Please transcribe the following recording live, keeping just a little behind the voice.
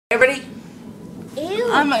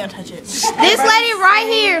I'm not gonna touch it. This lady right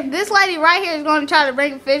here is going to try to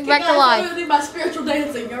bring the fish back to life. I'm gonna do my spiritual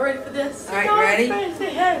dancing. Y'all ready for this? All right, ready?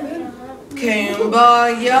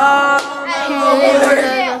 Kumbaya.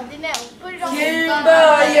 Kumbaya.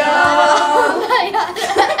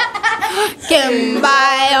 Kumbaya.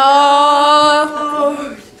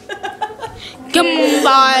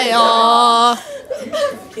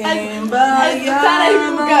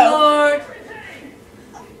 Kumbaya, my Lord.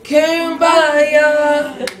 Kumbaya.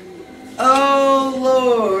 Oh,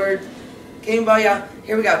 Lord. Kumbaya.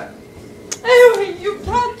 Here we go.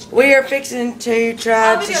 We are fixing to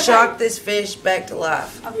try to shock this fish back to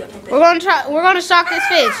life. We're gonna shock this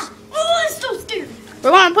fish. Oh, it's so scary.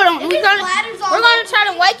 We're gonna try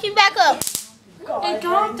to wake you back up. Hey,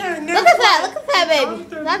 calm down. Look at that, baby.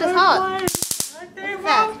 That is hot.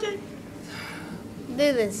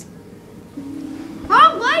 Do this.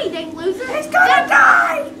 Wrong way, dang loser. He's gonna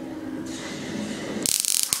die.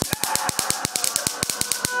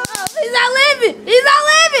 Oh, he's not living. He's not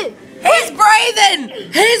living. He's breathing.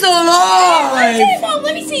 He's alive. Mom,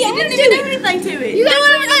 let me see. I didn't even do anything to it. You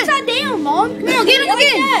gotta it upside down, Mom. Come on, get him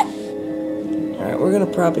again. All right, we're gonna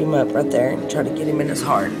prop him up right there and try to get him in his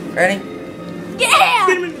heart. Ready? Yeah.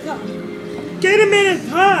 Get him in his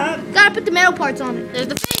heart. Gotta put the metal parts on it. There's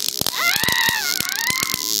the fish.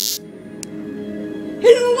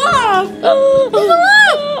 He's alive. He's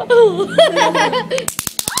alive.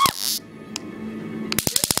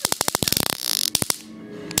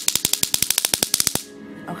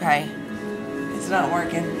 Okay. It's not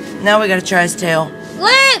working. Now we gotta try his tail.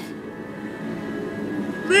 Live.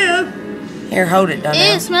 Live. Here, hold it, Donnell.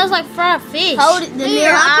 It smells like fried fish. Hold it,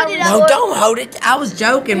 Here, I'll put it No, don't hold it. I was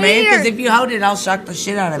joking, man, because if you hold it, I'll shock the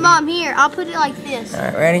shit out of you. Mom, here. I'll put it like this. All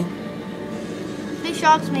right, ready? If it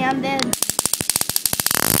shocks me, I'm dead.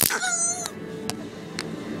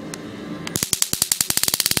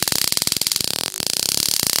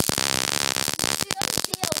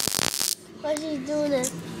 Why she's doing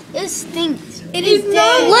it? It stinks. It is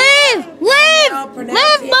dead. Live. Live,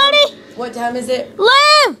 buddy. What time is it?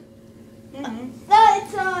 Live.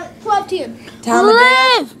 It's 12:10. Time of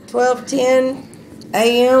death? 12:10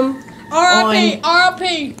 a.m. R.I.P.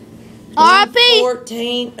 R.I.P. R.I.P.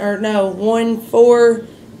 14 or no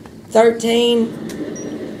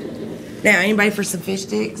 1/4/13. Now, anybody for some fish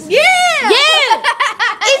sticks? Yeah.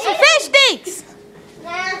 Eat some fish sticks.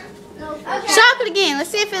 Shock it again. Let's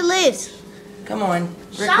see if it lives. Come on,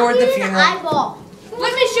 record the funeral. Eyeball.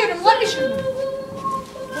 Let me shoot him. Let me shoot him.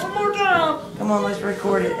 One more time. Come on, let's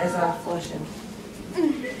record it as I flush him.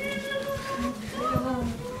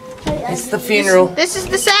 It's the funeral. This is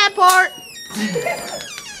the sad part.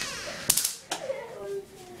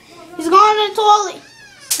 He's going in the toilet.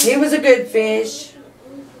 He was a good fish.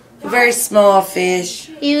 A very small fish.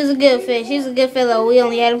 He was a good fish. He's a good fellow. We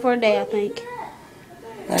only had him for a day, I think.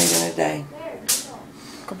 Not even a day.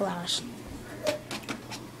 Couple hours.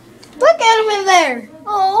 Look at him in there.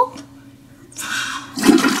 Oh.